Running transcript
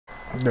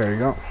There you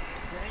go.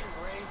 Dang,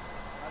 Ray.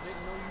 I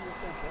didn't know you were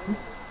so bold.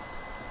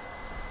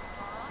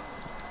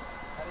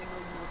 I didn't know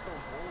you were so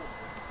bold.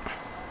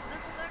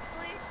 This is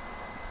actually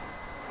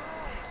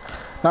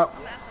Now, a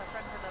math I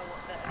read for the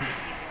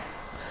activity again.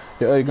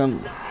 yeah, you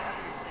can. That's the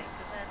everything.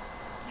 But then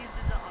he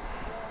uses it on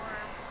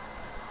form,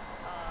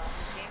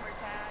 his gamer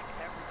tag,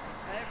 everything.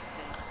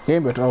 Everything.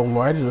 Game it. Oh,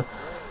 why did?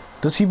 Ray,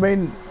 Does he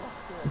main?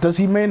 Does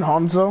he main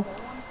Hanzo?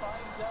 someone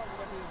finds out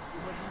what he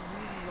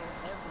uses on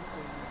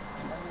everything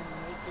and then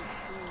make it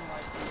seem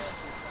like he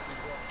actually trying to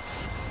get.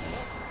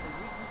 Yes,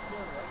 we just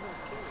kill regular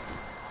kids.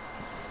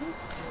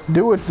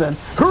 Do it then.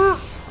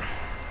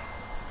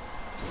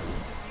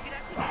 You can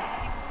actually kill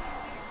people in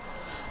here.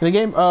 In the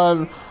game,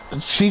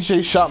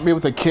 CJ shot me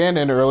with a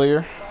cannon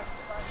earlier.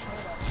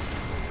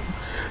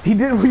 He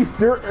did leave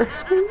dirt.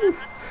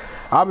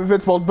 I'm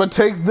invincible, but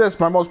takes this,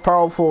 my most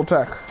powerful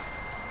attack.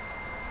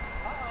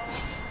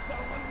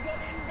 Someone's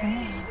gonna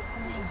invade.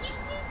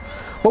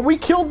 But we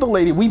killed the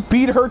lady. We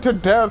beat her to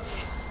death.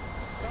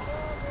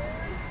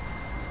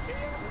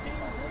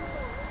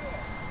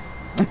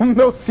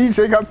 No,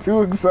 CJ got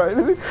too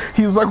excited.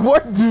 He was like,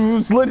 what?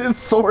 Dude, lit his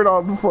sword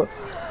on the foot.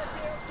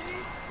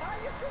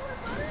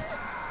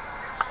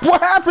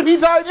 What happened? He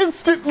died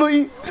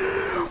instantly.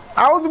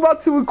 I was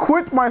about to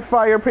equip my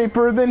fire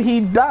paper, then he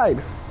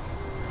died.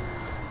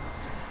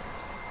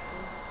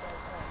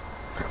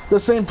 The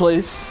same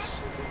place.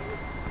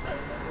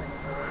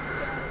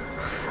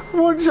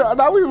 One shot.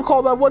 Now we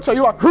recall that one shot.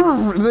 You like,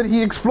 and then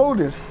he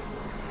exploded.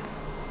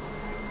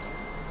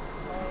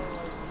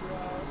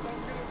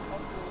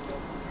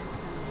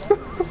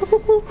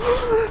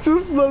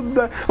 Just like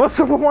that. When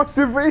someone wants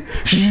to invade,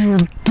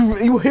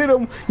 you hit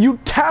him, you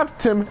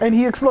tapped him, and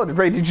he exploded.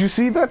 Ray, did you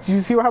see that? Did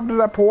you see what happened to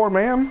that poor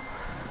man?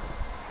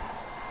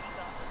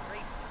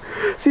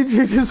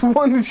 CJ just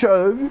one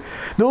shot.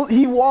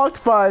 He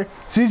walked by.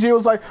 CJ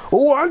was like,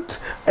 "What?"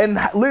 And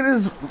lit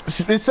his.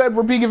 It said,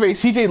 "We're being invaded."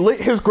 CJ lit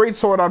his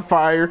greatsword on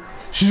fire,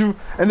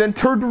 and then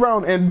turned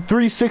around and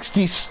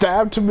 360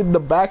 stabbed him in the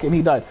back, and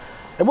he died.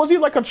 It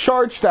wasn't like a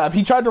charge stab.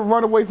 He tried to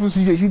run away from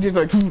CJ. CJ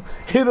like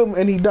hit him,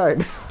 and he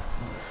died.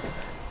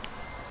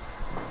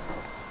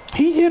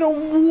 He hit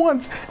him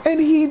once, and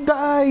he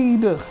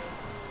died.